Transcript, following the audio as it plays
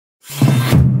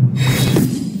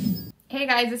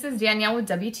guys, this is Danielle with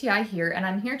WTI here, and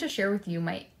I'm here to share with you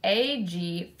my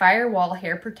AG Firewall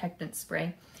Hair Protectant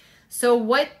Spray. So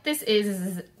what this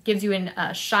is it gives you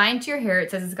a shine to your hair.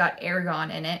 It says it's got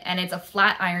argon in it, and it's a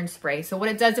flat iron spray. So what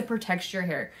it does, it protects your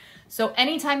hair. So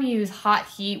anytime you use hot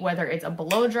heat, whether it's a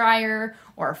blow dryer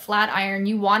or a flat iron,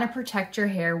 you want to protect your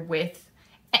hair with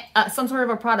some sort of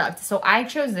a product. So I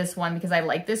chose this one because I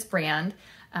like this brand.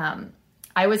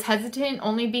 I was hesitant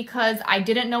only because I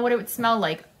didn't know what it would smell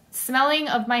like. Smelling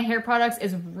of my hair products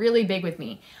is really big with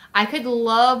me. I could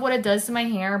love what it does to my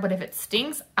hair, but if it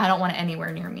stinks, I don't want it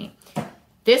anywhere near me.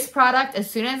 This product, as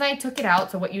soon as I took it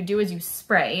out, so what you do is you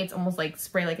spray. It's almost like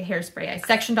spray like a hairspray. I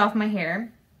sectioned off my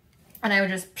hair and I would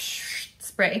just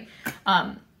spray.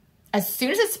 As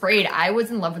soon as it sprayed, I was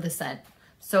in love with the scent.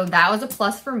 So that was a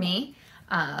plus for me.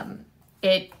 I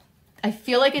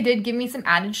feel like it did give me some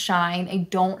added shine. I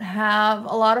don't have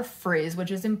a lot of frizz,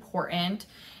 which is important.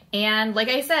 And like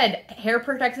I said, hair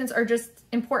protectants are just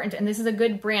important, and this is a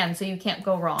good brand, so you can't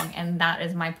go wrong. And that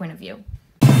is my point of view.